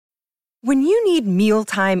When you need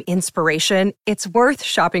mealtime inspiration, it's worth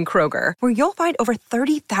shopping Kroger, where you'll find over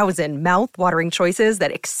 30,000 mouth-watering choices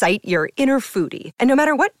that excite your inner foodie. And no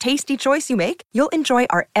matter what tasty choice you make, you'll enjoy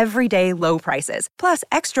our everyday low prices, plus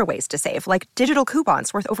extra ways to save, like digital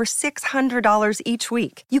coupons worth over $600 each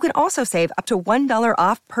week. You can also save up to $1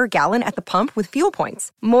 off per gallon at the pump with fuel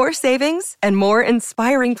points. More savings and more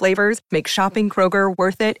inspiring flavors make shopping Kroger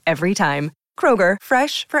worth it every time. Kroger,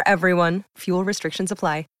 fresh for everyone. Fuel restrictions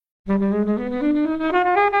apply. I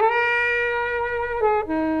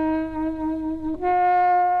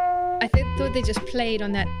thought they just played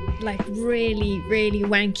on that like really, really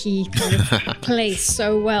wanky kind of place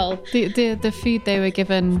so well. The food they were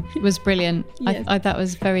given was brilliant. Yeah. I that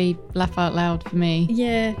was very laugh out loud for me.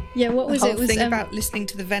 Yeah. What was the it? whole thing about listening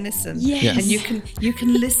to the venison. Yes. And you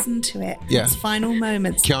can listen to it. Yeah. Its final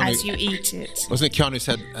moments Keanu, as you eat it. Wasn't it Keanu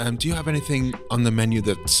said, do you have anything on the menu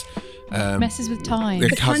that's... Messes with time. The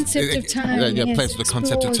concept of time. Yeah, yes, plays with the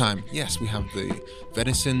concept of explores. time. Yes, we have the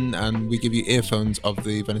venison, and we give you earphones of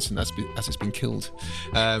the venison as it's been killed.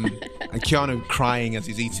 And Keanu crying as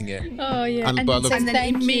he's eating it. Oh yeah. And And then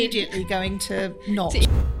thank you. immediately going to not.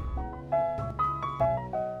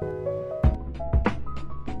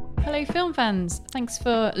 Hello, film fans. Thanks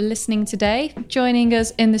for listening today. Joining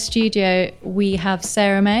us in the studio, we have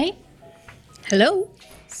Sarah May. Hello.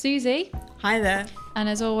 Susie. Hi there. And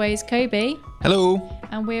as always, Kobe. Hello.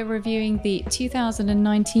 And we're reviewing the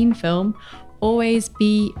 2019 film, Always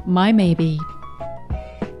Be My Maybe.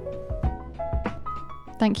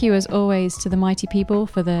 Thank you, as always, to the mighty people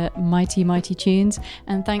for the mighty, mighty tunes.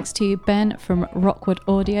 And thanks to Ben from Rockwood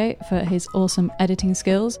Audio for his awesome editing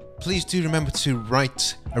skills. Please do remember to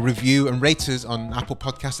write a review and rate us on Apple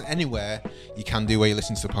Podcasts, anywhere you can do where you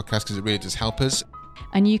listen to the podcast, because it really does help us.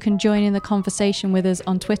 And you can join in the conversation with us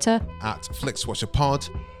on Twitter At FlixWatcherPod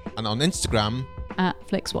and on Instagram at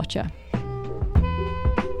FlixWatcher.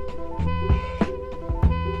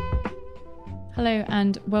 Hello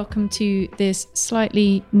and welcome to this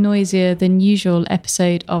slightly noisier than usual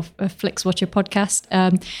episode of a FlixWatcher podcast.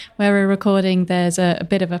 Where we're recording, there's a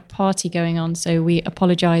bit of a party going on, so we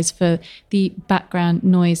apologise for the background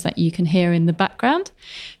noise that you can hear in the background.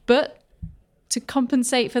 But to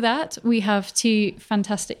compensate for that, we have two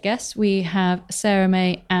fantastic guests. We have Sarah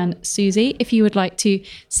May and Susie. If you would like to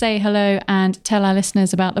say hello and tell our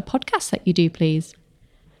listeners about the podcast that you do, please.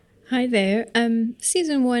 Hi there.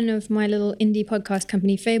 Season 1 of my little indie podcast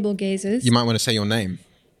company, Fable Gazers. You might want to say your name.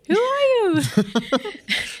 Who are you?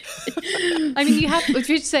 I mean, we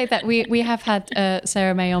should say that we have had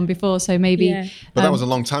Sarah May on before, so maybe... Yeah. But that was a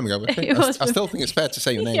long time ago. I, think, was I still think it's fair to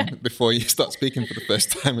say your name before you start speaking for the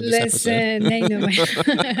first time in this episode. They know my...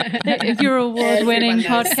 If you're an award-winning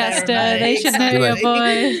Everyone knows podcaster, Sarah May. they should know your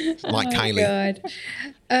voice. Like Oh, Kylie.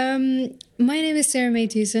 God. My name is Sarah May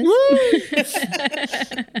Thiessen.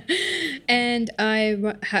 And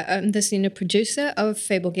I'm the senior producer of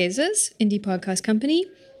Fable Gazers, indie podcast company.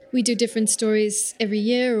 We do different stories every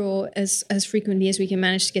year, or as frequently as we can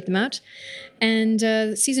manage to get them out. And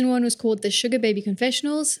season 1 was called The Sugar Baby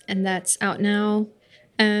Confessionals, and that's out now.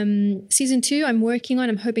 Season 2 I'm working on,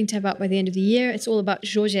 I'm hoping to have out by the end of the year. It's all about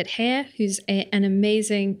Georgette Hare, who's an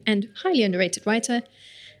amazing and highly underrated writer.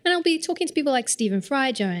 And I'll be talking to people like Stephen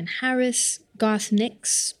Fry, Joanne Harris, Garth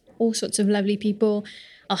Nix, all sorts of lovely people.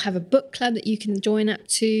 I'll have a book club that you can join up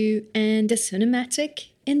to, and a cinematic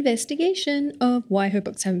investigation of why her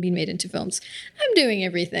books haven't been made into films. I'm doing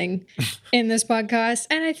everything in this podcast,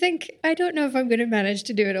 and I don't know if I'm going to manage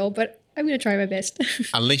to do it all, but I'm going to try my best.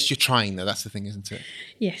 At least you're trying, though. That's the thing, isn't it?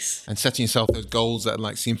 Yes. And setting yourself those goals that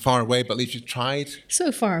seem far away, but at least you've tried.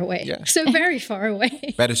 So far away. Yeah. So very far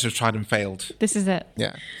away. Better to have tried and failed. This is it.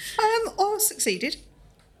 Yeah. Or succeeded.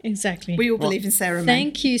 Exactly. We all believe in Sarah May.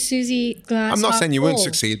 Thank you, Susie Glass. I'm not saying you won't full.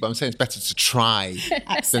 succeed, but I'm saying it's better to try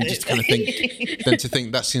than just kind of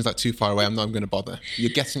think that seems like too far away. I'm not going to bother. You're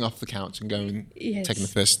getting off the couch and going, Yes. taking the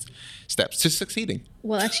first steps to succeeding.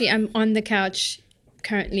 Well, actually, I'm on the couch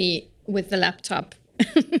currently with the laptop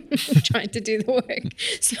trying to do the work.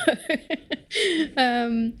 So,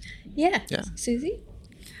 yeah. Susie?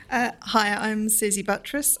 Hi, I'm Susie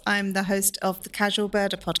Buttress. I'm the host of the Casual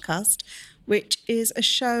Birder podcast, which is a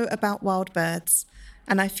show about wild birds.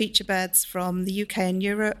 And I feature birds from the UK and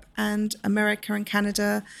Europe and America and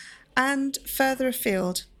Canada and further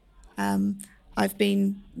afield. I've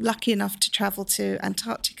been lucky enough to travel to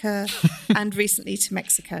Antarctica and recently to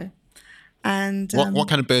Mexico. And What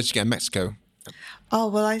kind of birds do you get in Mexico? Oh,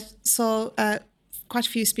 well, I saw quite a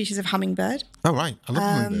few species of hummingbird. Oh, right. I love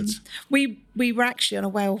hummingbirds. We were actually on a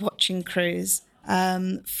whale watching cruise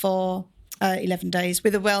for 11 days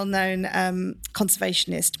with a well-known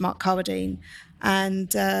conservationist, Mark Carwadine.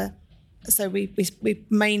 And So we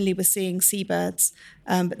mainly were seeing seabirds,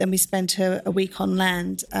 but then we spent a week on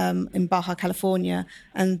land in Baja California,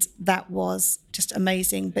 and that was just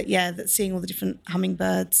amazing. But yeah, seeing all the different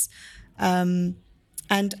hummingbirds and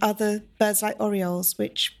other birds like orioles,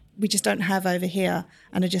 which we just don't have over here,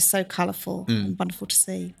 and are just so colourful and wonderful to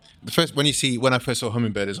see. When I first saw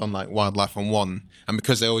hummingbirds on like Wildlife on One, and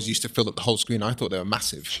because they always used to fill up the whole screen, I thought they were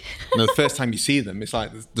massive. The first time you see them, it's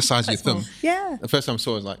like the size of your thumb. Yeah. The first time I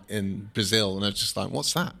saw it was like in Brazil, and I was just like,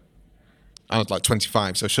 "What's that?" I was like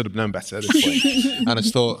 25, so I should have known better at this point. And I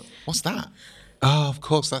just thought, "What's that?" Oh, of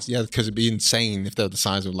course, because it'd be insane if they were the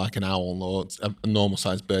size of like an owl or a normal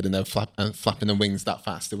sized bird, and they were flapping their wings that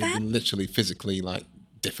fast. It would be literally physically like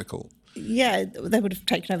difficult. Yeah, they would have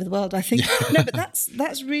taken over the world, I think. No, but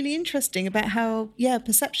that's really interesting about how,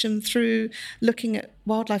 perception through looking at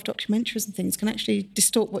wildlife documentaries and things can actually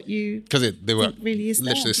distort what you they were really is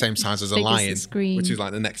literally there. the same size as a Big as the lion, screen. which is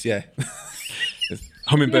like the next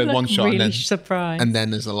hummingbird one shot, really surprised. and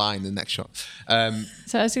then there's a lion the next shot.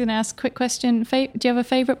 So I was going to ask a quick question. Do you have a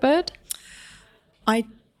favourite bird?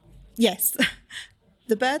 Yes.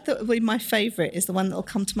 The bird that will be my favourite is the one that will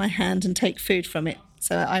come to my hand and take food from it.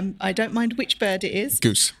 So I don't mind which bird it is.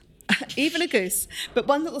 Goose. Even a goose. But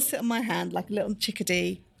one that will sit on my hand like a little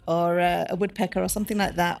chickadee or a woodpecker or something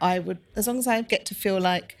like that, I would, as long as I get to feel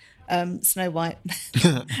like Snow White,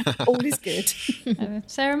 all is good.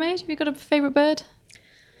 Sarah May, have you got a favourite bird?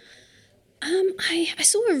 I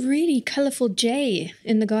saw a really colourful jay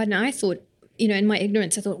in the garden. I thought, in my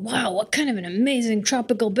ignorance, I thought, wow, what kind of an amazing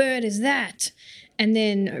tropical bird is that? And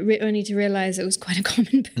then only to realise it was quite a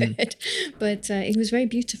common bird. But it was very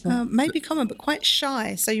beautiful. Maybe common, but quite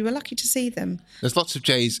shy. So you were lucky to see them. There's lots of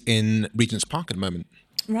jays in Regent's Park at the moment.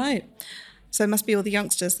 Right. So it must be all the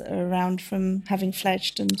youngsters that are around from having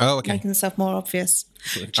fledged and making themselves more obvious.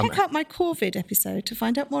 Check out my Corvid episode to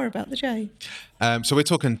find out more about the jay. So we're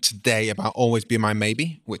talking today about Always Be My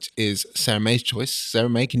Maybe, which is Sarah May's choice. Sarah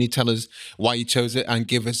May, can you tell us why you chose it and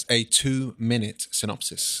give us a 2-minute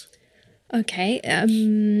synopsis? Okay,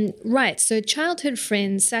 right. So childhood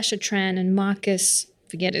friends Sasha Tran and Marcus,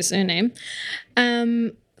 forget his surname,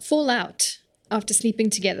 fall out after sleeping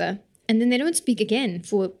together, and then they don't speak again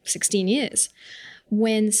for 16 years.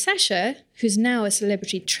 When Sasha, who's now a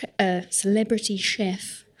celebrity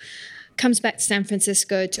chef, comes back to San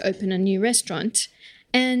Francisco to open a new restaurant,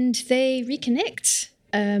 and they reconnect.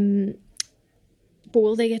 But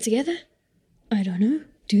will they get together? I don't know.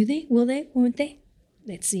 Do they? Will they? Won't they?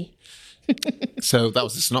 Let's see. So that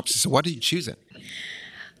was the synopsis. So why did you choose it?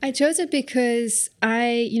 I chose it because I'm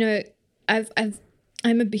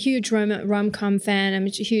a huge rom-com fan. I'm a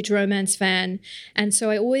huge romance fan. And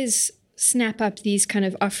so I always snap up these kind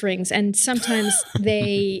of offerings, and sometimes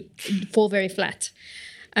they fall very flat,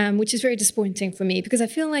 which is very disappointing for me because I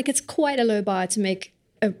feel like it's quite a low bar to make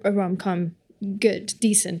a rom-com good,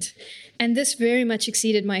 decent. And this very much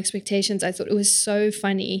exceeded my expectations. I thought it was so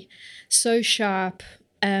funny, so sharp.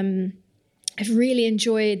 I've really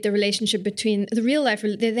enjoyed the relationship between the real life.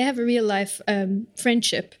 They have a real life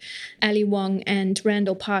friendship, Ali Wong and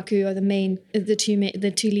Randall Park, who are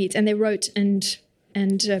the two leads, and they wrote and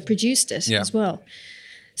produced it as well.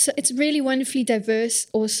 So it's really wonderfully diverse.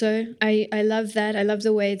 Also, I love that. I love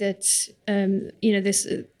the way that this.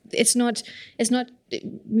 It's not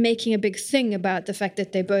making a big thing about the fact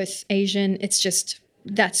that they're both Asian. It's just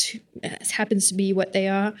happens to be what they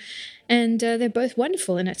are. And they're both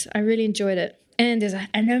wonderful in it. I really enjoyed it. And there's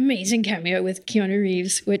an amazing cameo with Keanu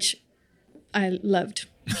Reeves, which I loved.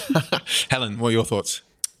 Helen, what are your thoughts?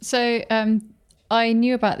 So I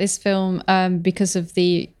knew about this film because of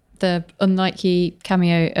the unlikely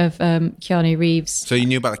cameo of Keanu Reeves. So you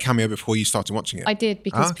knew about the cameo before you started watching it? I did,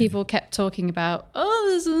 because people kept talking about,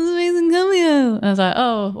 this is an amazing cameo. And I was like,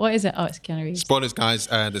 what is it? Oh, it's Keanu Reeves. Spoilers, guys.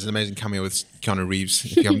 There's an amazing cameo with Keanu Reeves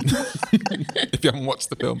if you haven't watched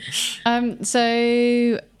the film.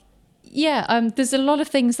 There's a lot of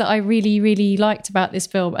things that I really, really liked about this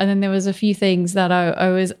film. And then there was a few things that I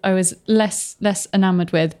was less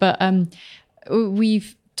enamored with. But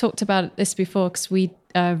we've talked about this before because we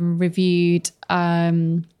reviewed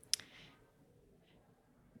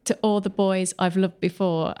To All the Boys I've Loved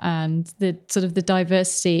Before, and the sort of the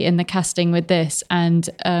diversity in the casting with this. And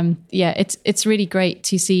it's really great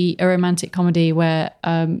to see a romantic comedy where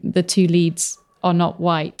the two leads are not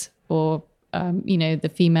white, or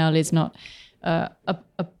the female is not a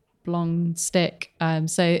blonde stick.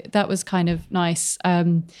 So that was kind of nice.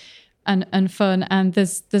 And fun, and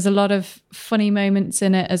there's a lot of funny moments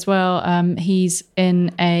in it as well. He's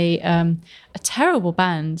in a terrible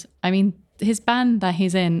band. I mean, his band that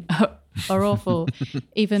he's in are awful.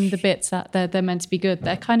 Even the bits that they're meant to be good,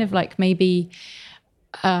 they're kind of like maybe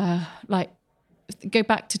like go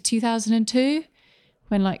back to 2002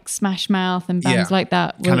 when like Smash Mouth and bands like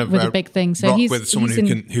that were the big thing. So he's with someone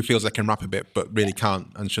who feels they can rap a bit but really can't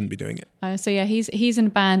and shouldn't be doing it. So yeah, he's in a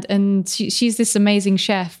band, and she's this amazing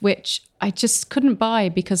chef, which I just couldn't buy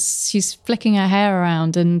because she's flicking her hair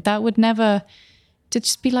around, and that would never to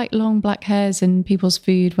just be like long black hairs in people's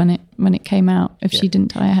food when it came out if she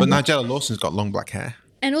didn't tie her hair. But Nigella Lawson's got long black hair,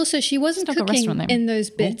 and also she wasn't cooking in those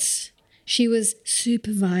bits. She was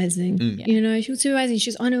supervising, she was supervising. She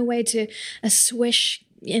was on her way to a Swish,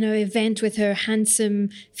 event with her handsome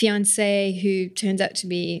fiance who turns out to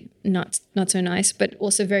be not so nice, but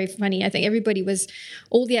also very funny. I think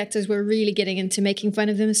all the actors were really getting into making fun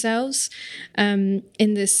of themselves in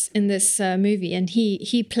this movie. And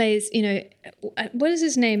he plays, what is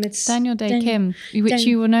his name? It's Daniel Day Kim, which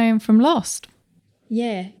you will know him from Lost.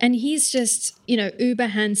 Yeah, and he's just, uber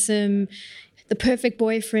handsome, the perfect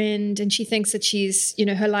boyfriend, and she thinks that she's,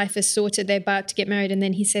 her life is sorted, they're about to get married, and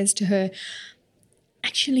then he says to her,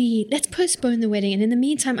 actually, let's postpone the wedding, and in the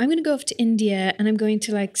meantime, I'm going to go off to India, and I'm going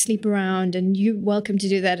to like sleep around, and you're welcome to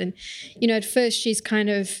do that. And, at first she's kind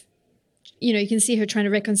of, you can see her trying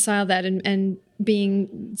to reconcile that and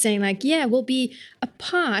saying like, yeah, we'll be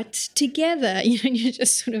apart together, and you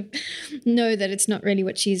just sort of know that it's not really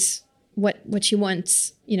what she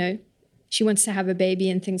wants, She wants to have a baby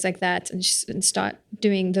and things like that, and start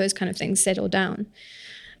doing those kind of things, settle down.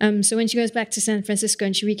 So when she goes back to San Francisco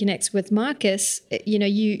and she reconnects with Marcus,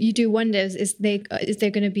 you do wonder, is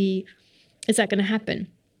that going to happen?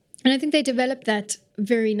 And I think they developed that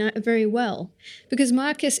very well, because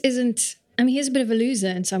Marcus isn't. I mean, he's a bit of a loser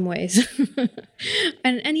in some ways,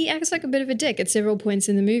 and he acts like a bit of a dick at several points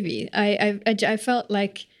in the movie. I felt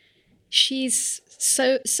like she's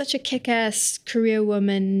such a kick-ass career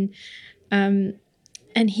woman.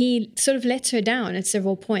 And he sort of lets her down at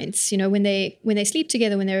several points. When they sleep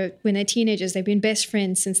together, when they're teenagers, they've been best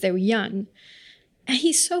friends since they were young. And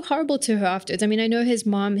he's so horrible to her afterwards. I mean, I know his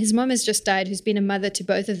mom has just died, who's been a mother to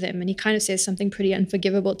both of them. And he kind of says something pretty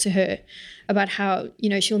unforgivable to her about how,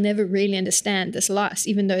 she'll never really understand this loss,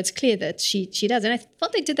 even though it's clear that she does. And I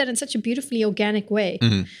thought they did that in such a beautifully organic way.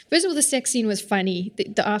 Mm-hmm. First of all, the sex scene was funny.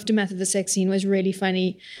 The aftermath of the sex scene was really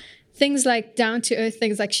funny. Things like down-to-earth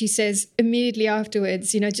things, like she says immediately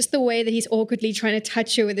afterwards, just the way that he's awkwardly trying to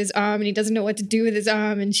touch her with his arm and he doesn't know what to do with his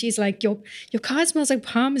arm, and she's like, your car smells like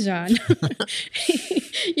Parmesan.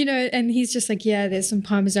 And he's just like, yeah, there's some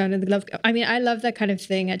Parmesan in the glove. I mean, I love that kind of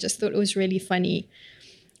thing. I just thought it was really funny.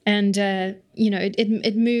 And, it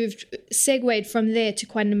segued from there to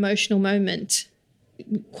quite an emotional moment.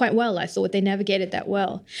 Quite well, I thought. They navigated that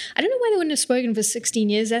well. I don't know why they wouldn't have spoken for 16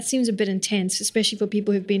 years. That seems a bit intense, especially for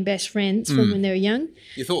people who've been best friends from when they were young.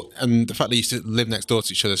 You thought, and the fact they used to live next door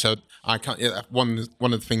to each other. So I can't. Yeah, one of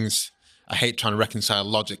the things I hate trying to reconcile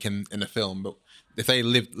logic in a film, but if they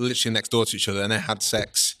lived literally next door to each other and they had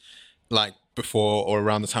sex like before or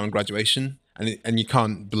around the time of graduation, and you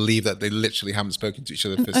can't believe that they literally haven't spoken to each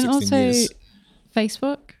other for 16 years.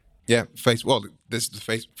 Facebook. Yeah, Well, there's the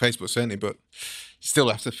Facebook certainly, but.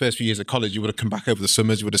 Still, after the first few years of college, you would have come back over the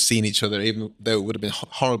summers, you would have seen each other, even though it would have been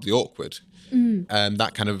horribly awkward.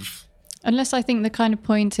 That kind of... Unless I think the kind of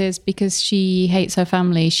point is because she hates her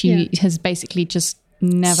family, she has basically just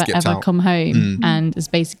never ever come home and is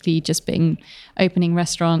basically just been opening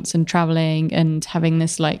restaurants and traveling and having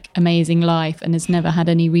this like amazing life and has never had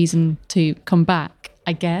any reason to come back.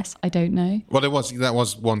 I guess. I don't know. Well, that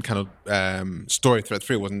was one kind of story thread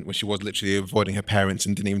through, wasn't it? Where she was literally avoiding her parents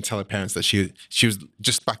and didn't even tell her parents that she was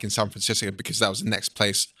just back in San Francisco because that was the next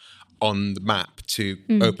place on the map to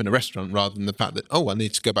open a restaurant, rather than the fact that, I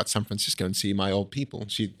need to go back to San Francisco and see my old people.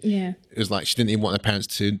 It was like she didn't even want her parents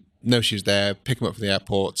to know she was there, pick them up from the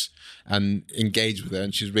airport and engage with her.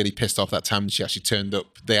 And she was really pissed off that time. She actually turned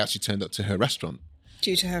up. They actually turned up to her restaurant.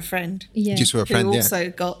 Due to her friend. Yeah. Due to her friend, who also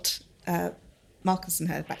got... Marcus and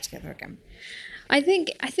her back together again. I think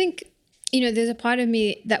there's a part of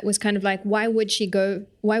me that was kind of like, why would she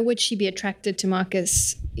be attracted to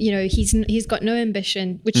Marcus? He's got no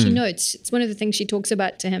ambition, which she notes. It's one of the things she talks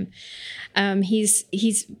about to him.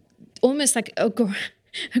 He's almost like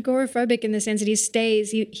agoraphobic in the sense that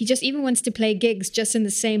he just even wants to play gigs just in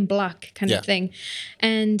the same block kind of thing,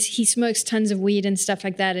 and he smokes tons of weed and stuff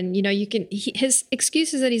like that. And his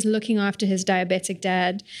excuse is that he's looking after his diabetic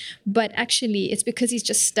dad, but actually it's because he's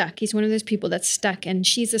just stuck. He's one of those people that's stuck, and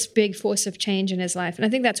she's this big force of change in his life, and I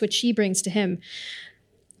think that's what she brings to him.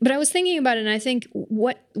 But I was thinking about it, and I think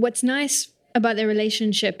what's nice about their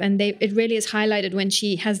relationship, and it really is highlighted when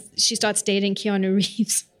she starts dating Keanu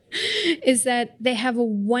Reeves. is that they have a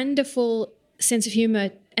wonderful sense of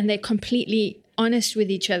humor and they're completely honest with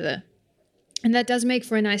each other. And that does make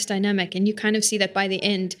for a nice dynamic. And you kind of see that by the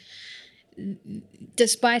end,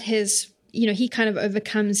 despite his, he kind of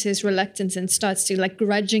overcomes his reluctance and starts to like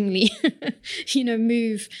grudgingly,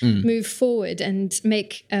 move forward and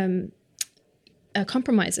make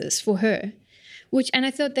compromises for her. And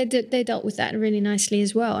I thought they dealt with that really nicely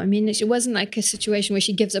as well. I mean, it wasn't like a situation where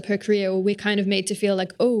she gives up her career, or we're kind of made to feel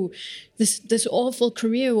like, oh, this awful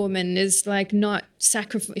career woman is like not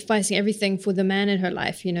sacrificing everything for the man in her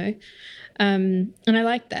life, And I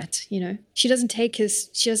like that, She doesn't take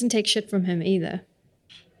shit from him either.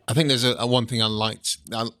 I think there's a one thing I liked.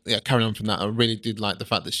 Carrying on from that, I really did like the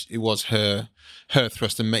fact that it was her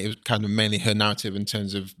thrust, and it was kind of mainly her narrative in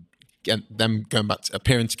terms of them going back to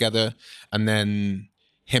appearing together, and then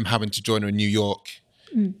him having to join her in New York.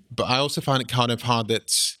 But I also find it kind of hard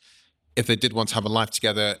that if they did want to have a life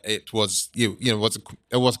together, it was it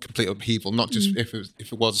was a complete upheaval. Not just if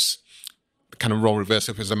it was kind of role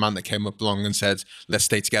reversal. If it was a man that came up along and said, "Let's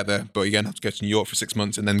stay together, but you're going to have to go to New York for 6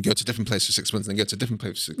 months, and then go to a different place for 6 months, and then go to a different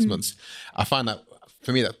place for 6 months." I find that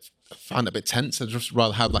for me I find it a bit tense. I'd just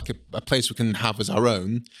rather have like a place we can have as our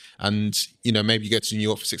own, and maybe you go to New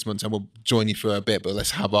York for 6 months and we'll join you for a bit, but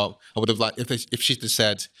let's have our. I would have liked if she'd have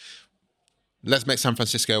said, "Let's make San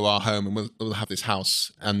Francisco our home, and we'll have this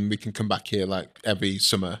house, and we can come back here like every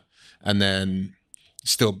summer, and then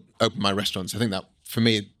still open my restaurants." I think that for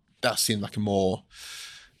me that seemed like a more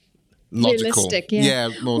logical,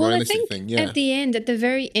 realistic, more realistic thing. Yeah. At the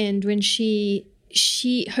very end, when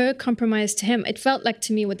her compromise to him, it felt like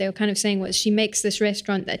to me what they were kind of saying was she makes this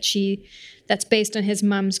restaurant that's based on his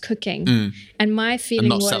mum's cooking, and my feeling and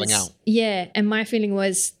not was selling out. Yeah, and my feeling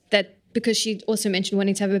was that because she also mentioned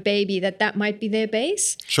wanting to have a baby, that might be their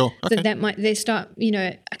base. Sure, okay. They start. I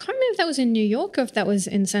can't remember if that was in New York or if that was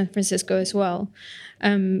in San Francisco as well.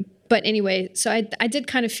 But anyway, so I did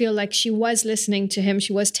kind of feel like she was listening to him.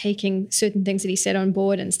 She was taking certain things that he said on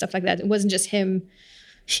board and stuff like that. It wasn't just him.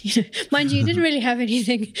 Mind you, he didn't really have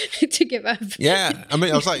anything to give up. Yeah, I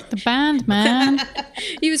mean, I was like... The band, man.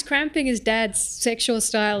 He was cramping his dad's sexual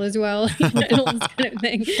style as well. And all this kind of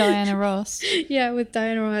thing. Diana Ross. Yeah, with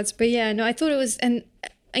Diana Ross. But yeah, no, I thought it was... And,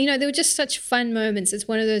 they were just such fun moments. It's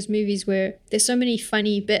one of those movies where there's so many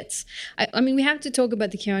funny bits. I mean, we have to talk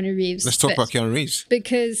about the Keanu Reeves. Let's talk about Keanu Reeves.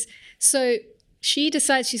 Because... So she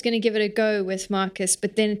decides she's going to give it a go with Marcus,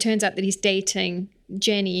 but then it turns out that he's dating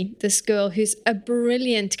Jenny, this girl who's a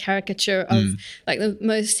brilliant caricature of like the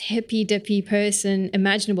most hippy-dippy person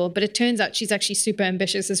imaginable. But it turns out she's actually super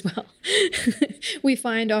ambitious as well. We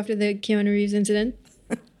find after the Keanu Reeves incident.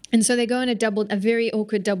 And so they go on a very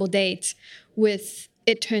awkward double date with,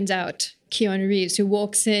 it turns out, Keanu Reeves, who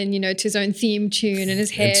walks in, to his own theme tune and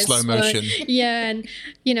his hair in slow motion. Yeah,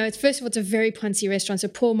 and first of all, it's a very puncy restaurant. So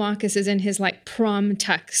poor Marcus is in his like prom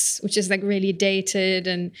tux, which is like really dated,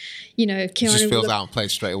 and Keanu just feels out of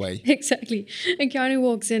place straight away. Exactly, and Keanu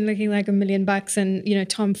walks in looking like $1 million, and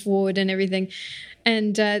Tom Ford and everything,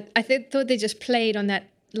 and I thought they just played on that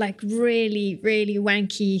like really, really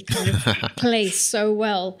wanky kind of place so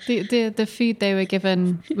well. The food they were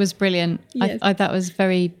given was brilliant. Yes. I that was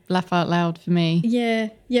very laugh out loud for me. Yeah.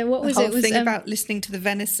 What was the it? whole thing about listening to the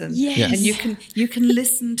venison. Yes. And you can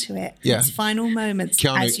listen to it in its final moments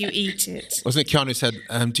as you eat it. Wasn't it Keanu said,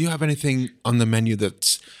 do you have anything on the menu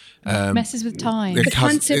that messes with time? The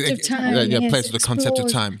concept of time. Plays with the concept of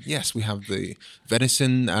time. Yes, we have the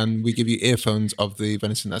venison, and we give you earphones of the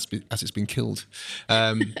venison as it's been killed.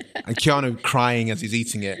 And Keanu crying as he's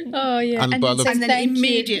eating it. Oh yeah, and then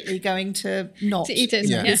immediately going to not to eat it.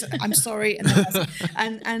 Yeah. I'm sorry.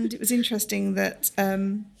 And it was interesting that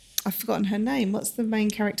I've forgotten her name. What's the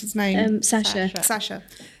main character's name? Sasha.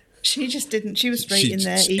 She just didn't. She was straight in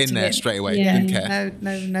there eating in there it. straight away. Yeah. Didn't care.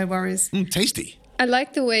 No worries. Tasty. I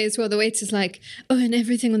like the way as well, the waiter's like, oh, and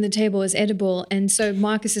everything on the table is edible. And so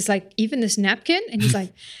Marcus is like, even this napkin? And he's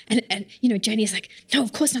like, and Jenny's like, no,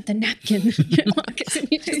 of course not the napkin. Marcus, and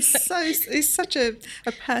he's such a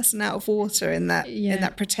person out of water in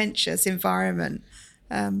that pretentious environment.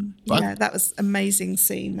 That was amazing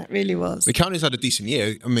scene. That really was. Keanu's had a decent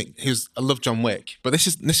year. I mean, I love John Wick, but this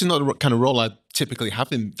is not the kind of role I typically have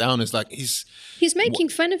him down as. Like he's making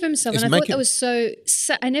fun of himself, and I thought that was so.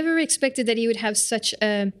 I never expected that he would have such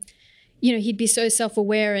a. He'd be so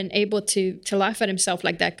self-aware and able to laugh at himself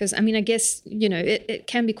like that. Because I mean, I guess it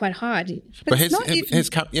can be quite hard. But his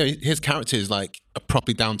character is like a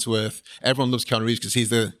properly down to earth. Everyone loves Keanu Reeves because he's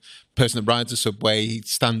the person that rides the subway. He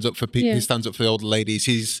stands up for people. Yeah. He stands up for the older ladies.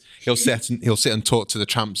 He'll sit and talk to the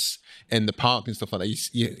tramps in the park and stuff like that.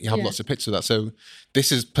 You have lots of pictures of that. So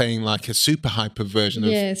this is playing like a super hyper version of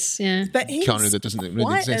But he's Keanu that doesn't really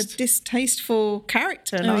quite exist. a distasteful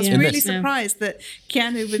character, and I was really surprised that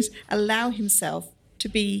Keanu would allow himself to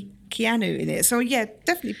be Keanu in it. So yeah,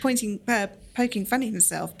 definitely poking fun at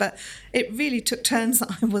himself, but it really took turns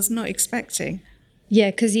that I was not expecting.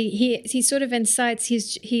 Yeah, because he sort of incites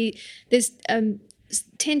there's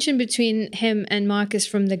tension between him and Marcus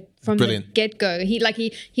from the get-go.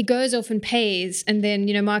 He goes off and pays, and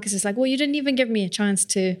then Marcus is like, well, you didn't even give me a chance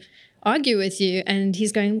to argue with you, and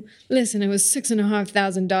he's going, listen, it was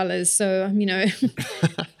 $6,500, so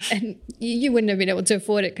and you wouldn't have been able to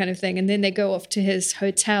afford it, kind of thing. And then they go off to his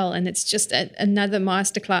hotel, and it's just another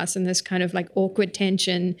masterclass in this kind of like awkward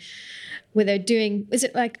tension where they're doing, is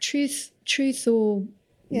it like truth or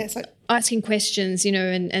it's like asking questions,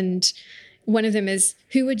 and one of them is,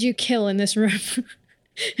 who would you kill in this room?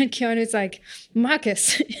 And Keanu's like,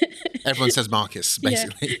 Marcus. Everyone says Marcus,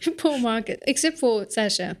 basically. Yeah, poor Marcus, except for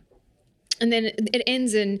Sasha. And then it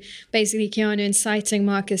ends in basically Keanu inciting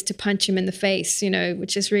Marcus to punch him in the face,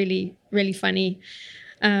 which is really, really funny.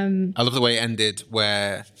 I love the way it ended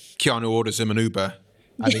where Keanu orders him an Uber.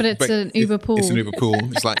 But it's an Uber pool. It's an Uber pool.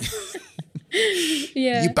 It's like,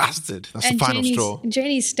 yeah, you bastard. That's the final straw.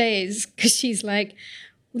 Jenny stays because she's like,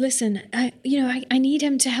 listen, I need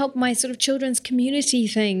him to help my sort of children's community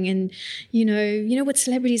thing, and what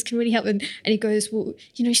celebrities can really help. And he goes, well,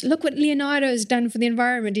 look what Leonardo's done for the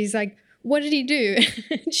environment. He's like, what did he do?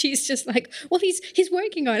 And she's just like, well, he's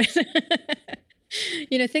working on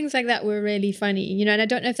it. Things like that were really funny. And I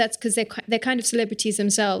don't know if that's because they're kind of celebrities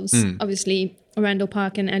themselves. Obviously, Randall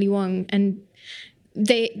Park and Ali Wong, and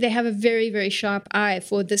they have a very, very sharp eye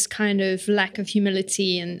for this kind of lack of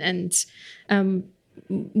humility and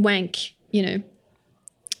wank, and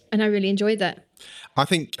I really enjoyed that. I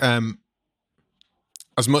think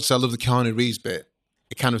as much as I love the Keanu Reeves bit,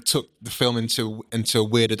 it kind of took the film into a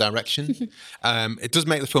weirder direction. It does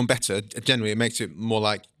make the film better. Generally, it makes it more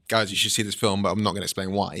like, guys, you should see this film, but I'm not going to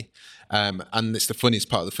explain why. And it's the funniest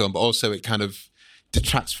part of the film, but also it kind of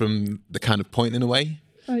detracts from the kind of point in a way.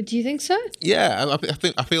 Oh, do you think so? Yeah,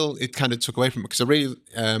 I feel it kind of took away from it, because I really,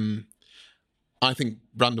 I think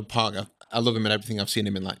Randall Park, I love him in everything I've seen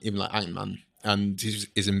him in, like even like Ant-Man, and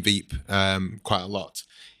he's in Veep quite a lot.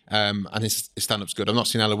 And his stand-up's good. I've not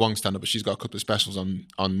seen Ella Wong stand-up, but she's got a couple of specials on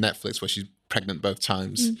Netflix where she's pregnant both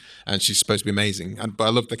times, and she's supposed to be amazing. But I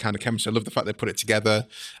love the kind of chemistry. I love the fact they put it together.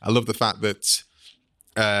 I love the fact that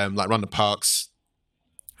like Randall Park's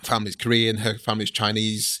family's Korean, her family's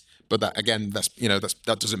Chinese. But that, again, that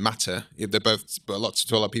doesn't matter. They're both, but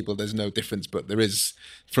to a lot of people, there's no difference. But there is,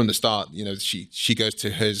 from the start. She goes to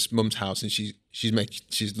his mum's house, and she's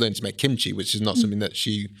learned to make kimchi, which is not something that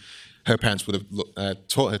her parents would have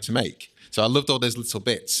taught her to make. So I loved all those little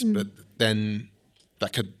bits, but then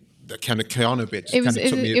that kind of Keanu bit. It was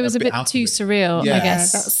a bit too surreal, I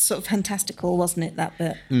guess. That was sort of fantastical, wasn't it? That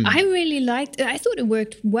bit. I really liked it. I thought it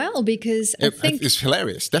worked well because I think it's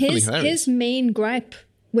hilarious. Definitely hilarious. His main gripe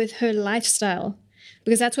with her lifestyle,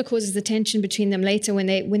 because that's what causes the tension between them later when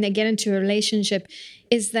they get into a relationship,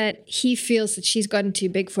 is that he feels that she's gotten too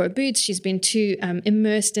big for her boots. She's been too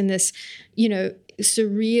immersed in this,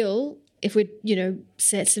 surreal, if we,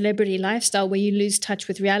 say celebrity lifestyle, where you lose touch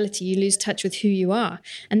with reality, you lose touch with who you are.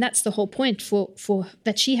 And that's the whole point for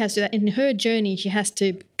that she has to, in her journey, she has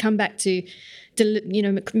to come back to,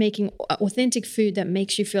 making authentic food that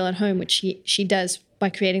makes you feel at home, which she does by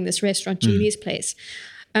creating this restaurant, Julia's Place.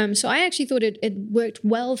 So I actually thought it worked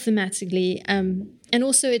well thematically. And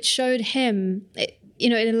also it showed him, it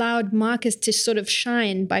allowed Marcus to sort of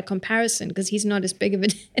shine by comparison, because he's not as big of a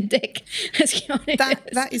dick as Keanu is.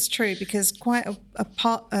 That is true, because quite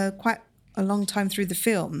a long time through the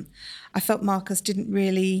film, I felt Marcus didn't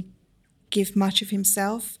really give much of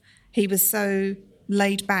himself. He was so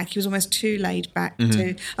laid back. He was almost too laid back,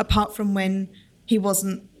 apart from when he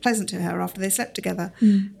wasn't pleasant to her after they slept together.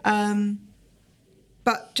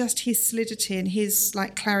 But just his solidity and his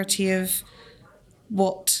like clarity of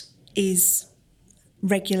what is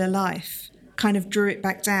regular life kind of drew it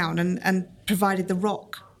back down and provided the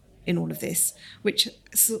rock in all of this, which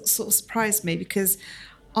sort of surprised me, because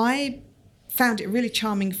I found it a really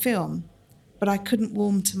charming film, but I couldn't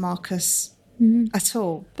warm to Marcus at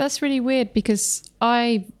all. That's really weird, because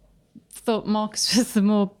I thought Marcus was the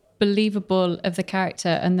more believable of the character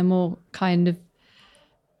and the more kind of,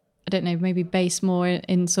 I don't know, maybe based more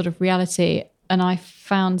in sort of reality. And I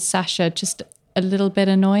found Sasha just a little bit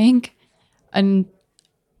annoying. And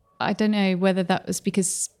I don't know whether that was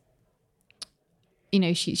because,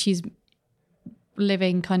 she's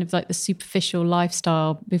living kind of like the superficial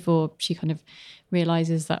lifestyle before she kind of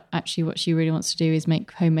realizes that actually what she really wants to do is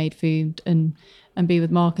make homemade food and be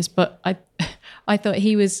with Marcus. But I thought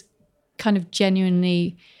he was kind of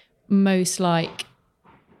genuinely most like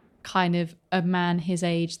kind of a man his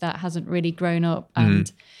age that hasn't really grown up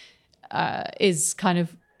and is kind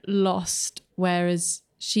of lost, whereas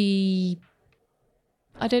she,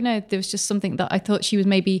 I don't know, there was just something that I thought she was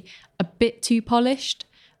maybe a bit too polished.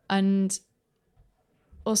 And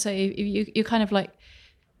also you're kind of like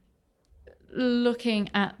looking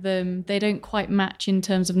at them, they don't quite match in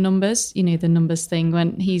terms of numbers, you know, the numbers thing,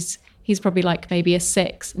 when he's probably like maybe a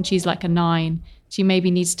 6 and she's like a 9. He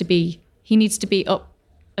needs to be up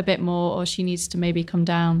a bit more, or she needs to maybe come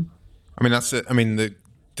down. I mean, that's it. I mean, the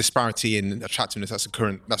disparity in attractiveness,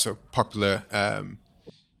 that's a popular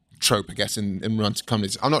trope, I guess, in romantic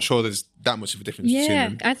comedies. I'm not sure there's that much of a difference between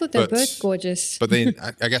them. I thought they were both gorgeous. But then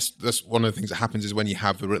I guess that's one of the things that happens is when you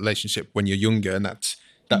have a relationship when you're younger, and that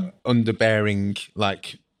underbearing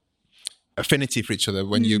like affinity for each other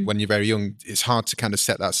when you're very young, it's hard to kind of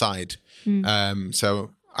set that aside.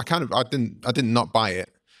 So I did not buy it.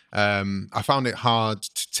 I found it hard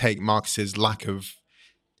to take Marcus's lack of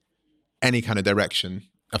any kind of direction.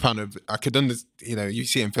 I could understand, you know, you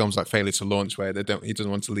see in films like Failure to Launch where he doesn't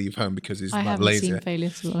want to leave home because he's I like haven't lazy. seen Failure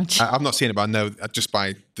to Launch. I've not seen it, but I know just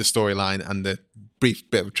by the storyline and the brief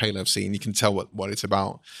bit of a trailer I've seen, you can tell what it's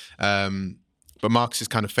about. But Marcus's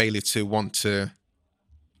kind of failure to want to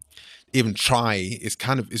even try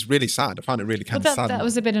is really sad. I found it really kind of sad. That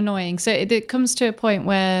was a bit annoying. So it comes to a point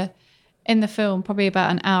where in the film, probably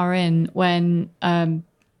about an hour in, when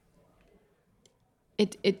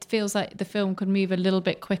it feels like the film could move a little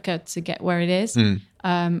bit quicker to get where it is.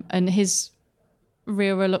 And his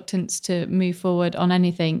real reluctance to move forward on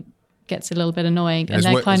anything gets a little bit annoying. Yeah,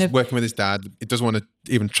 and he's working with his dad. He doesn't want to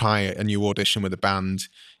even try a new audition with a band.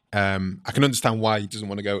 I can understand why he doesn't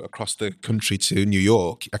want to go across the country to New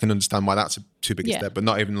York. I can understand why that's too big a step, but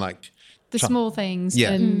not even like the small things.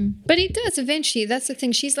 Yeah. But he does eventually. That's the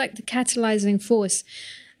thing. She's like the catalyzing force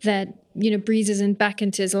that, you know, breezes him back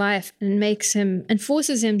into his life and makes him and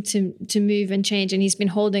forces him to move and change. And he's been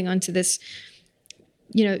holding on to this,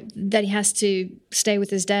 you know, that he has to stay with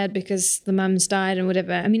his dad because the mum's died and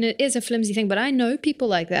whatever. I mean, it is a flimsy thing, but I know people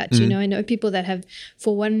like that. You know, I know people that have,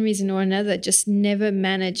 for one reason or another, just never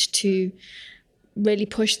managed to really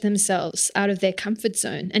push themselves out of their comfort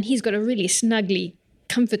zone. And he's got a really snuggly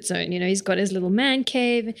comfort zone. You know, he's got his little man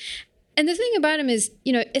cave. And the thing about him is,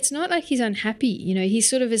 you know, it's not like he's unhappy. You know, he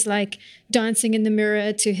sort of is like dancing in the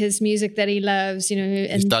mirror to his music that he loves, you know.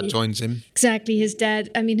 And his dad joins him. Exactly. His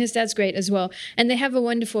dad's great as well. And they have a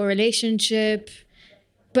wonderful relationship.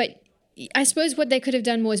 But I suppose what they could have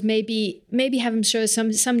done more is maybe have him show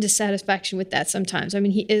some dissatisfaction with that sometimes. I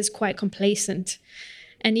mean, he is quite complacent.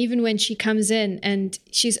 And even when she comes in and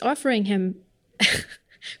she's offering him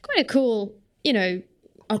quite a cool, you know,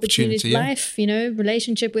 opportunity, life, you know,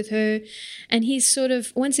 relationship with her. And he's sort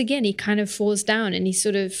of, once again, he kind of falls down and he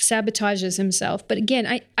sort of sabotages himself. But again,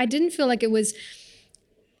 I didn't feel like it was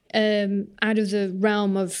out of the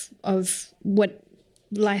realm of what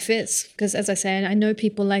life is. Because as I say, I know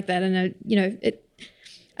people like that. And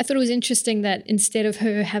I thought it was interesting that instead of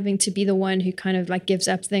her having to be the one who kind of like gives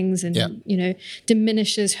up things and, you know,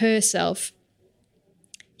 diminishes herself,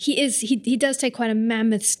 he does take quite a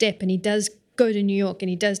mammoth step, and he does go to New York, and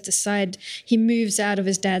he does decide, he moves out of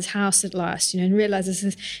his dad's house at last, you know, and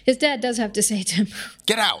realizes his dad does have to say to him,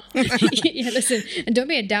 get out. Yeah, listen, and don't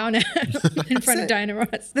be a downer in front of Diana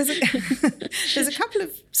Ross. There's a couple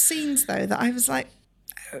of scenes though that I was like,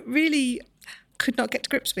 really could not get to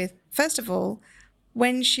grips with. First of all,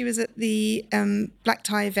 when she was at the black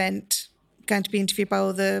tie event, going to be interviewed by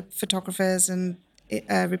all the photographers and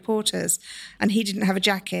reporters, and he didn't have a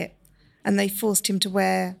jacket, and they forced him to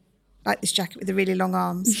wear like this jacket with the really long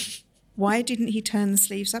arms. Why didn't he turn the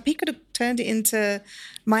sleeves up? He could have turned it into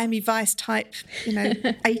Miami Vice type, you know,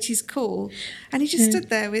 80s cool. And he just stood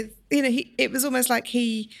there with, you know, it was almost like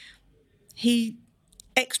he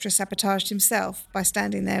extra sabotaged himself by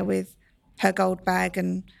standing there with her gold bag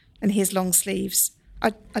and his long sleeves.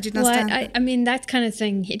 I didn't understand. I mean, that kind of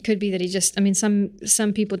thing, it could be that he just, I mean,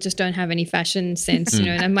 some people just don't have any fashion sense, you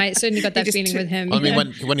know, and I might certainly got that feeling with him. I mean,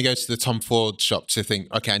 when he goes to the Tom Ford shop to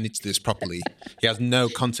think, okay, I need to do this properly, he has no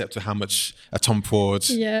concept of how much a Tom Ford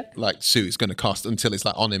like suit is going to cost until it's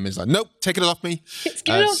like on him. It's like, nope, take it off me. It's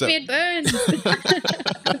get it off me, it burns.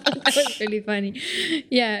 That was really funny.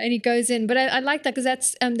 Yeah, and he goes in. But I like that because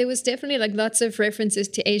that's, there was definitely like lots of references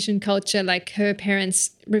to Asian culture, like her parents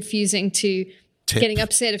refusing to getting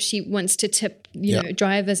upset if she wants to tip, you know,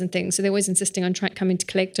 drivers and things. So they're always insisting on coming to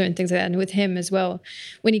collect her and things like that. And with him as well,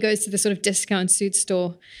 when he goes to the sort of discount suit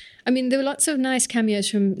store. I mean, there were lots of nice cameos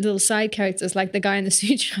from little side characters, like the guy in the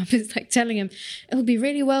suit shop is like telling him, it'll be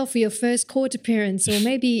really well for your first court appearance, or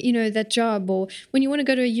maybe, you know, that job, or when you want to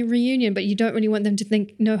go to a reunion, but you don't really want them to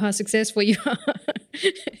know how successful you are.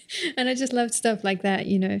 And I just loved stuff like that,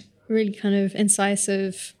 you know, really kind of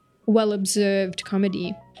incisive, well-observed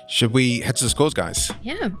comedy. Should we head to the scores, guys?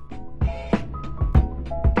 Yeah.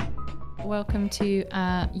 Welcome to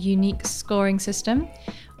our unique scoring system.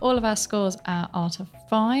 All of our scores are out of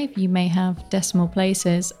 5. You may have decimal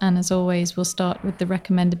places. And as always, we'll start with the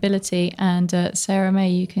recommendability. And Sarah May,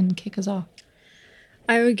 you can kick us off.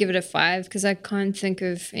 I would give it a 5 because I can't think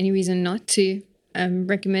of any reason not to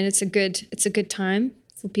recommend. It's a good time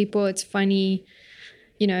for people. It's funny,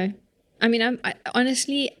 you know. I mean,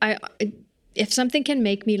 honestly, if something can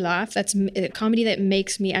make me laugh, that's a comedy that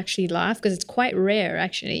makes me actually laugh, because it's quite rare,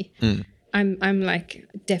 actually. I'm like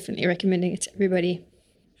definitely recommending it to everybody.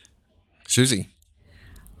 Susie?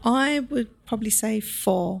 I would probably say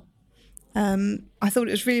 4. I thought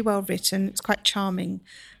it was really well written. It's quite charming,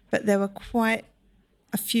 but there were quite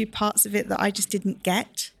a few parts of it that I just didn't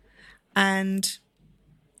get, and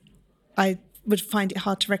I would find it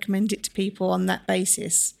hard to recommend it to people on that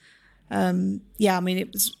basis. I mean,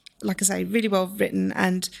 it was, like I say, really well written,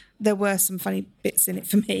 and there were some funny bits in it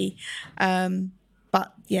for me.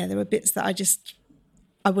 But yeah, there were bits that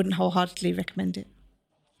I wouldn't wholeheartedly recommend it.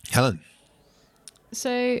 Helen?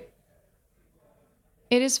 So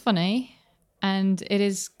it is funny, and it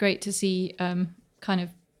is great to see kind of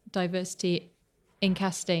diversity in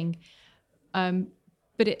casting. But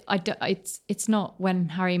it's not When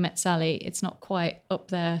Harry Met Sally. It's not quite up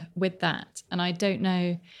there with that. And I don't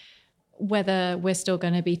know whether we're still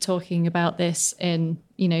going to be talking about this in,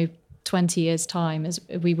 20 years' time as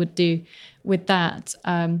we would do with that.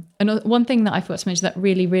 And one thing that I forgot to mention that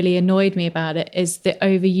really, really annoyed me about it is the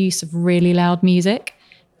overuse of really loud music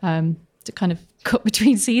to kind of cut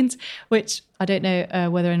between scenes, which I don't know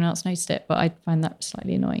whether anyone else noticed it, but I find that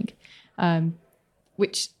slightly annoying,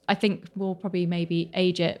 which I think will probably maybe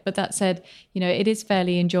age it. But that said, it is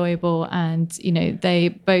fairly enjoyable, and,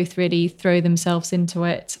 they both really throw themselves into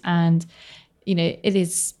it, and,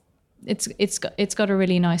 it's got a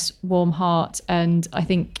really nice warm heart. And I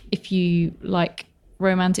think if you like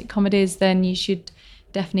romantic comedies, then you should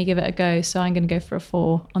definitely give it a go. So I'm going to go for a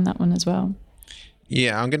 4 on that one as well.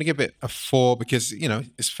 Yeah, I'm going to give it a 4 because,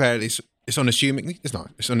 it's unassuming. It's not.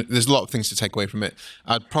 There's a lot of things to take away from it.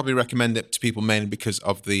 I'd probably recommend it to people mainly because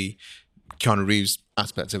of the Keanu Reeves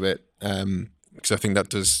aspect of it. Because I think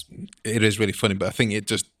it is really funny, but I think it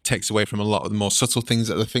just takes away from a lot of the more subtle things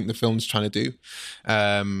that I think the film's trying to do.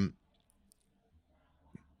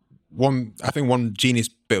 One genius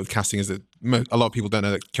bit of casting is that a lot of people don't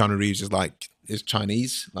know that Keanu Reeves is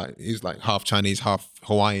Chinese. Like, he's like half Chinese, half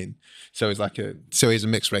Hawaiian. So he's he's a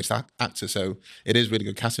mixed race actor. So it is really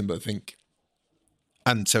good casting, but I think,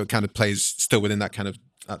 and so it kind of plays still within that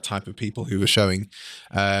type of people who were showing.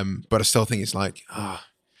 But I still think it's like, I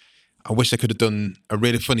wish they could have done a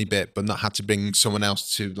really funny bit, but not had to bring someone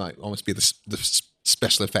else to like almost be the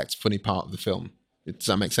special effects funny part of the film. Does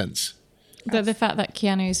that make sense? The fact that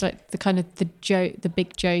Keanu is like the joke, the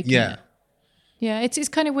big joke. Yeah. Yeah, it's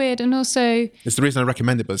kind of weird. And also, it's the reason I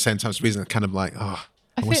recommend it, but at the same time, it's the reason I kind of like, I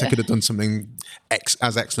wish I could have done something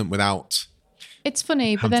as excellent without. It's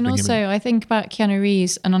funny, but then also I think about Keanu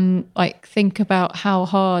Reeves and think about how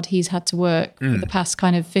hard he's had to work for the past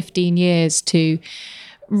kind of 15 years to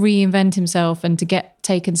reinvent himself and to get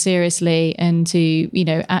taken seriously and to,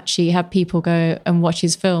 actually have people go and watch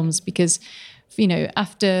his films, because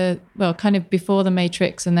kind of before The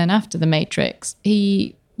Matrix and then after The Matrix,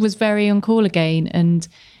 he was very uncool again. And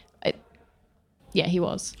he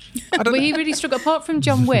was. But he really struggled. Apart from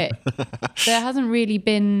John Wick, there hasn't really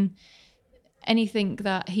been anything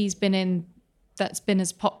that he's been in that's been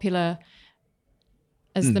as popular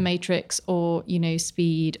as The Matrix or,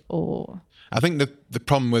 Speed or... I think the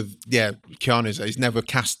problem with, Keanu is that he's never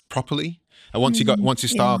cast properly. And once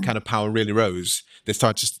his star kind of power really rose, they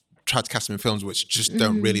tried to cast him in films which just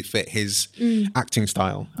don't really fit his acting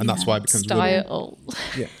style, and that's why it becomes style.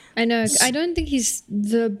 Really, I know. I don't think he's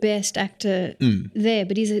the best actor there,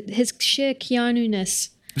 but his sheer Keanu-ness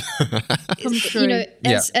comes through.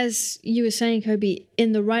 As you were saying, Kobe,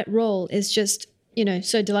 in the right role is just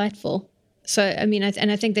so delightful. So I mean, I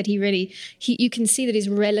think that you can see that he's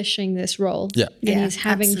relishing this role, and he's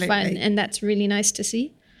having fun, and that's really nice to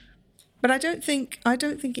see. But I don't think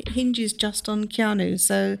it hinges just on Keanu.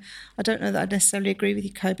 So I don't know that I necessarily agree with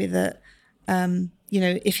you, Kobe, that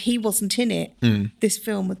if he wasn't in it, this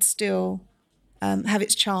film would still have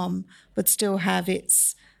its charm, would still have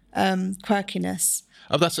its quirkiness.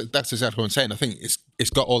 Oh, that's exactly what I'm saying. I think it's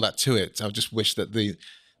got all that to it. I just wish that the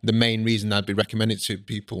main reason I'd be recommending it to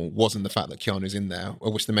people wasn't the fact that Keanu's in there. I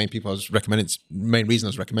wish the main reason I was recommending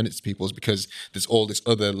it to people is because there's all this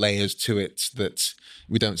other layers to it that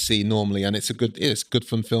we don't see normally, and it's a good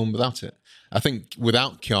fun film without it. I think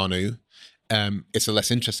without Keanu, it's a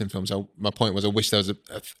less interesting film. So my point was, I wish there was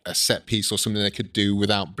a set piece or something they could do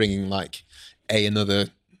without bringing like another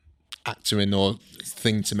actor in or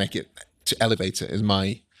thing to make it, to elevate it. Is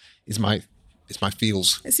my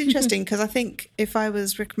feels. It's interesting because I think if I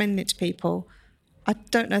was recommending it to people, I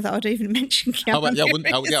don't know that I'd even mention Keanu.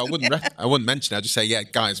 I wouldn't mention it. I'd just say, yeah,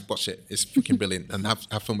 guys, watch it. It's freaking brilliant, and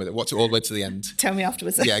have fun with it. Watch it all the way to the end. Tell me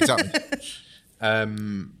afterwards. Yeah, exactly.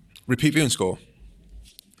 Repeat viewing score,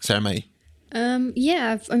 Sarah May.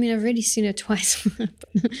 I've already seen it twice.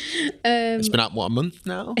 It's been out, a month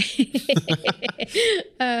now?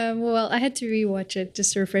 Well, I had to rewatch it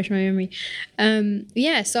just to refresh my memory.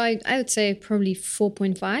 So I would say probably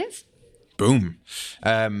 4.5. Boom.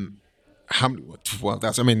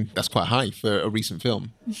 That's quite high for a recent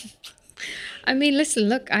film. Listen,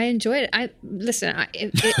 look, I enjoyed it.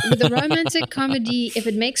 With a romantic comedy, if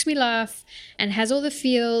it makes me laugh and has all the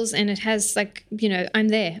feels and it has I'm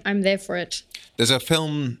there for it. There's a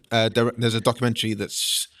film, there's a documentary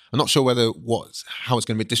that's, I'm not sure how it's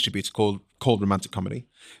going to be distributed, called Romantic Comedy,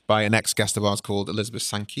 by an ex-guest of ours called Elizabeth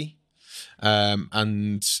Sankey.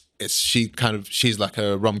 And she's like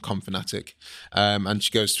a rom-com fanatic, and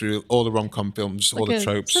she goes through all the rom-com films, all the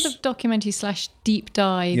tropes. Sort of documentary / deep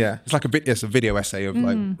dive. Yeah, it's like a video essay of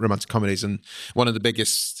like romantic comedies, and one of the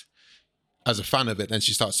biggest, as a fan of it, then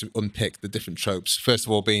she starts to unpick the different tropes. First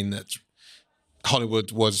of all, being that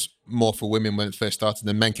Hollywood was more for women when it first started,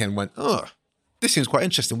 and men came and went, oh, this seems quite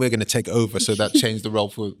interesting, we're going to take over. So that changed the role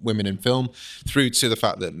for women in film, through to the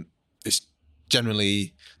fact that it's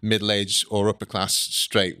generally middle-aged or upper-class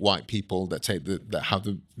straight white people that have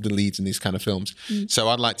the leads in these kind of films. So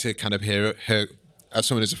I'd like to kind of hear her, as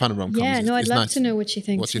someone who's a fan of rom-coms. Yeah, I'd love to know what she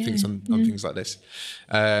thinks. What she thinks on things like this.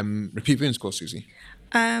 Repeat viewing score, Susie.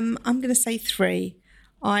 I'm going to say 3.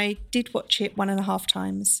 I did watch it 1.5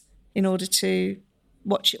 times in order to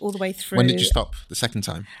watch it all the way through. When did you stop? The second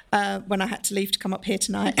time? When I had to leave to come up here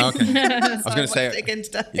tonight. Okay. I was going to say, it again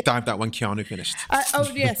today. You dived out when Keanu finished.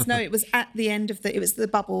 Yes. No, it was at the end of it was the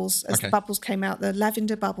bubbles. As the bubbles came out, the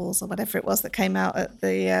lavender bubbles or whatever it was that came out at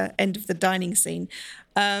the end of the dining scene.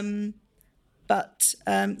 I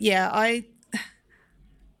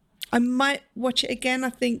might watch it again. I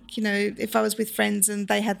think, if I was with friends and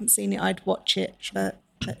they hadn't seen it, I'd watch it. But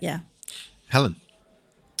yeah. Helen?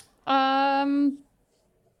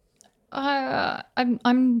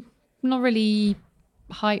 I'm not really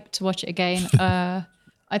hyped to watch it again.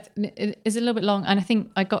 It is a little bit long, and I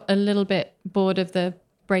think I got a little bit bored of the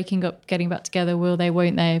breaking up, getting back together, will they,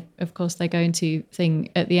 won't they? Of course, they're going to thing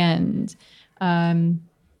at the end. So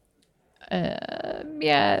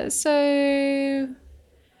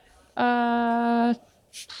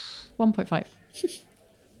 1.5.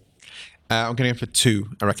 I'm going to go for 2,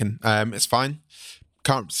 I reckon. It's fine.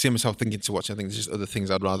 Can't see myself thinking to watch. I think there's just other things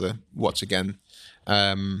I'd rather watch again.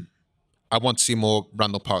 I want to see more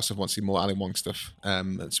Randall Park stuff. I want to see more Ali Wong stuff. I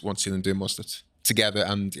just want to see them doing more stuff together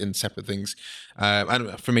and in separate things.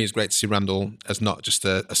 And for me, it's great to see Randall as not just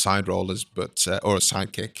a side role, or a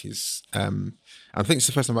sidekick. I think it's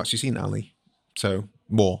the first time I've actually seen Ali. So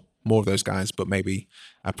more of those guys, but maybe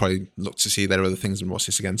I probably look to see there are other things and watch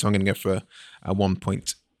this again. So I'm going to go for a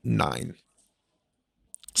 1.9.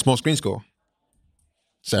 Small screen score.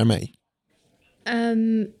 Sarah May.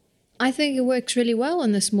 I think it works really well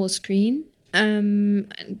on the small screen.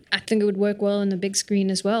 I think it would work well on the big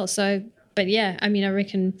screen as well. So, but yeah, I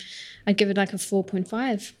reckon I'd give it like a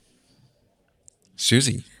 4.5.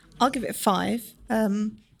 Susie? I'll give it a 5.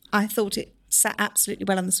 I thought it sat absolutely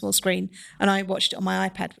well on the small screen, and I watched it on my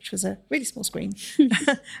iPad, which was a really small screen,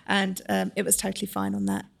 and it was totally fine on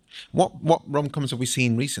that. What rom-coms have we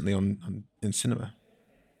seen recently in cinema?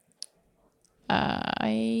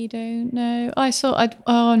 I don't know.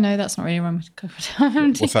 Oh no, that's not really romantic. What's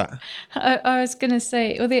that? I was going to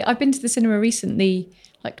say, I've been to the cinema recently,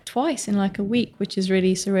 like twice in like a week, which is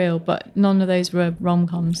really surreal. But none of those were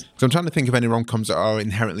rom-coms. So I'm trying to think of any rom-coms that are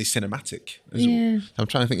inherently cinematic. Yeah. I'm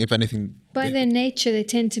trying to think if anything. By their nature, they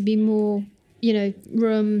tend to be more,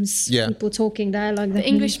 rooms, people talking, dialogue. The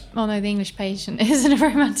English Patient isn't a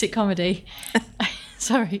romantic comedy.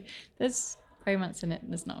 Sorry, there's romance in it.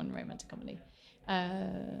 There's not a romantic comedy.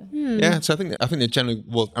 Yeah, so I think they're generally.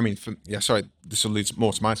 Well, sorry, this alludes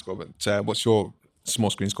more to my score, but what's your small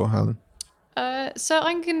screen score, Helen? So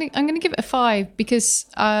I'm gonna give it a 5 because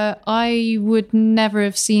I would never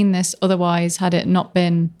have seen this otherwise had it not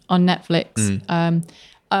been on Netflix.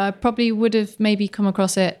 I probably would have maybe come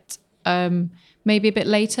across it maybe a bit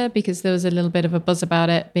later because there was a little bit of a buzz about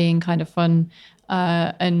it being kind of fun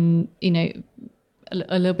and a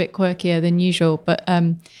little bit quirkier than usual. But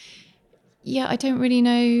yeah, I don't really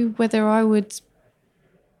know whether I would.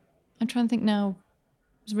 I'm trying to think now.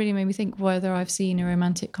 It's really made me think whether I've seen a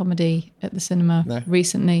romantic comedy at the cinema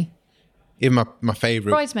recently. Even my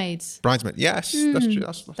favourite. Bridesmaids. Yes, that's true.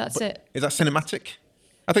 That's it. Is that cinematic?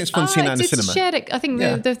 I think it's fun seeing that in the cinema. Shared, I think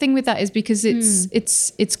the thing with that is because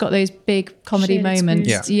it's got those big comedy shared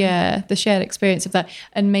moments. Yeah, the shared experience of that.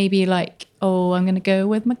 And maybe like, I'm going to go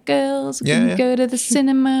with my girls. We're going to go to the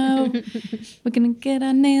cinema. We're going to get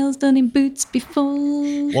our nails done in Boots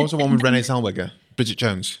before. What was the one with Renee Zellweger? Bridget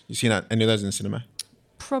Jones. You seen any of those in the cinema?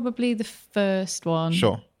 Probably the first one.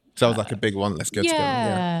 Sure. So that was like a big one. Let's go together.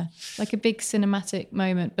 Yeah, like a big cinematic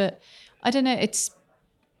moment. But I don't know. It's...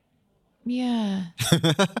 Yeah.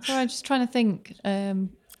 So I'm just trying to think.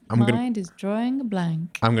 Mind is drawing a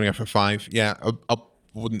blank. I'm going to go for 5. Yeah, I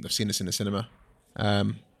wouldn't have seen this in the cinema.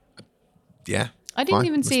 Yeah. I didn't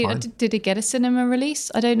even see it. Did it get a cinema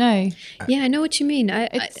release? I don't know. Yeah, I know what you mean.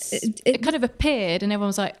 It kind of appeared and everyone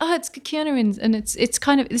was like, it's Keanu and it's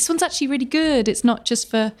kind of, this one's actually really good. It's not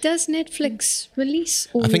just for... Does Netflix release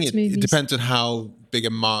all I think its movies? It depends on how big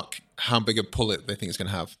a pull they think it's going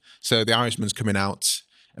to have. So The Irishman's coming out.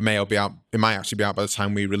 It might actually be out by the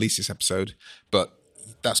time we release this episode, but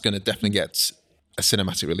that's going to definitely get a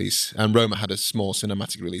cinematic release. And Roma had a small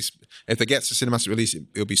cinematic release. If it gets a cinematic release,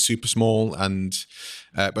 it'll be super small.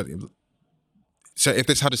 So if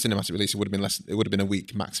this had a cinematic release, it would have been less. It would have been a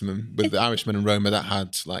week maximum. With The Irishman and Roma, that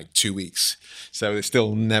had like 2 weeks. So they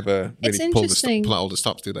still never really pull out all the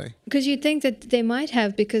stops, do they? Because you'd think that they might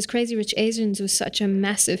have, because Crazy Rich Asians was such a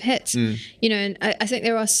massive hit. And I think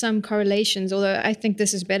there are some correlations. Although I think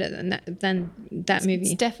this is better than that movie.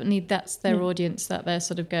 It's definitely that's their audience that they're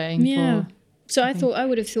sort of going for. So I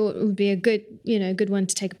would have thought it would be a good one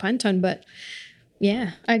to take a punt on, but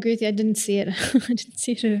yeah, I agree with you. I didn't see it. I didn't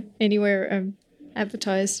see it anywhere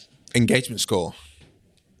advertised. Engagement score.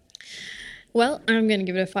 Well, I'm going to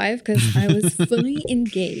give it a 5 because I was fully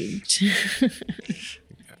engaged.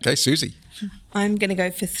 Okay, Susie. I'm going to go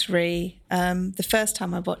for 3. The first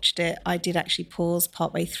time I watched it, I did actually pause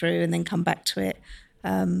partway through and then come back to it.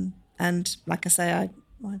 And like I say, I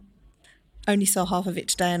only saw half of it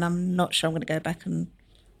today, and I'm not sure I'm going to go back and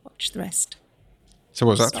watch the rest. So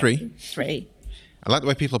what was that, 3? 3. I like the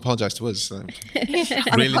way people apologise to us. So.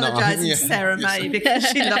 I'm apologising to Sarah May because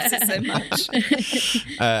she loves it so much.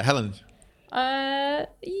 Helen?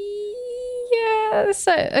 Yeah.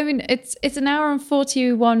 So, I mean, it's an hour and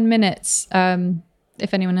 41 minutes,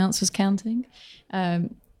 if anyone else was counting,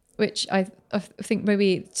 which I think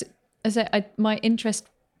maybe, my interest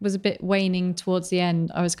was a bit waning towards the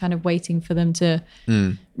end. I was kind of waiting for them to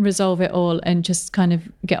resolve it all and just kind of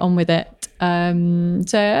get on with it. So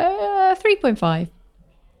 3.5.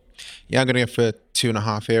 Yeah, I'm going to go for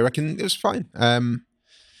 2.5 here. I reckon it was fine.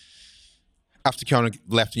 After Keanu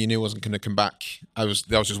left and you knew he wasn't going to come back, I was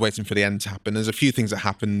just waiting for the end to happen. There's a few things that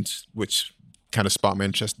happened which kind of sparked my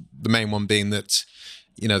interest. The main one being that,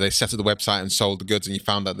 they set up the website and sold the goods, and you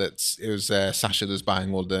found out that it was Sasha that was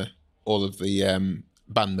buying all of the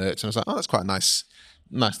band merch, and I was like, that's quite a nice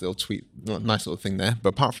little tweet, nice little thing there. But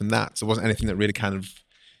apart from that, there wasn't anything that really kind of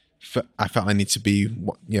I felt I need to be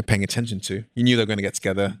paying attention to. You knew they were going to get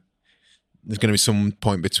together. There's going to be some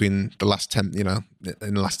point between the last 10, in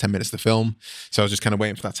the last 10 minutes of the film. So I was just kind of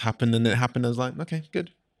waiting for that to happen, and it happened. I was like, okay,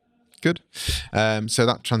 good. So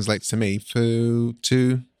that translates to me to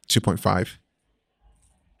 2.5.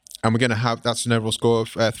 And we're going to have, that's an overall score of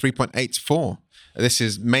 3.84. This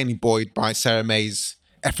is mainly buoyed by Sarah May's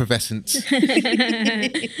effervescent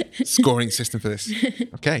scoring system for this.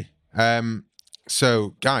 Okay.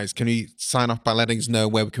 So, guys, can we sign off by letting us know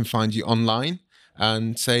where we can find you online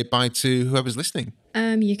and say bye to whoever's listening?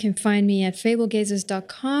 You can find me at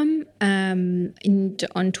fablegazers.com,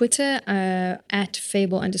 on Twitter at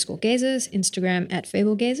fable_gazers, Instagram at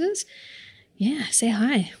fablegazers. Yeah, say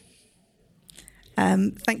hi.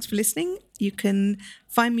 Thanks for listening. You can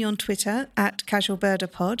find me on Twitter at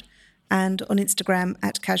CasualBirderPod and on Instagram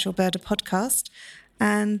at CasualBirderPodcast.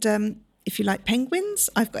 And if you like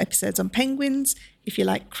penguins, I've got episodes on penguins. If you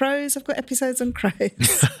like crows, I've got episodes on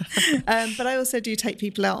crows. But I also do take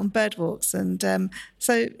people out on bird walks. And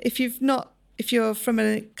so if you're from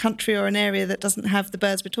a country or an area that doesn't have the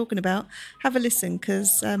birds we're talking about, have a listen,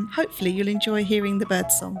 because hopefully you'll enjoy hearing the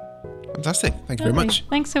bird song. Fantastic. Thank you very much.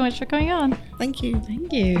 Thanks so much for coming on. Thank you.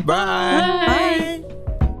 Thank you. Bye. Bye.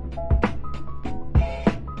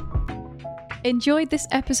 Enjoyed this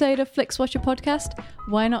episode of FlixWatcher Podcast?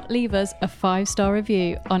 Why not leave us a 5-star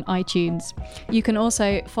review on iTunes? You can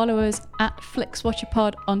also follow us at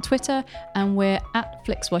FlixWatcherPod on Twitter, and we're at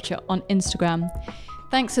FlixWatcher on Instagram.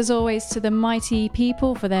 Thanks as always to the mighty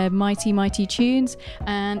people for their mighty, mighty tunes,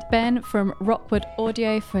 and Ben from Rockwood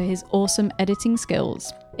Audio for his awesome editing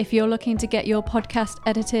skills. If you're looking to get your podcast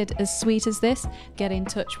edited as sweet as this, get in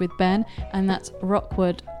touch with Ben, and that's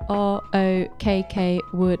Rockwood, ROKK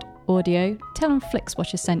Wood Audio. Tell them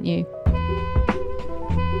FlixWatcher sent you.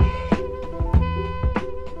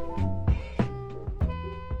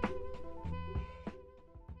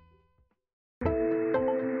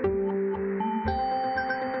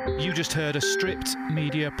 You just heard a Stripped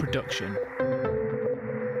Media production.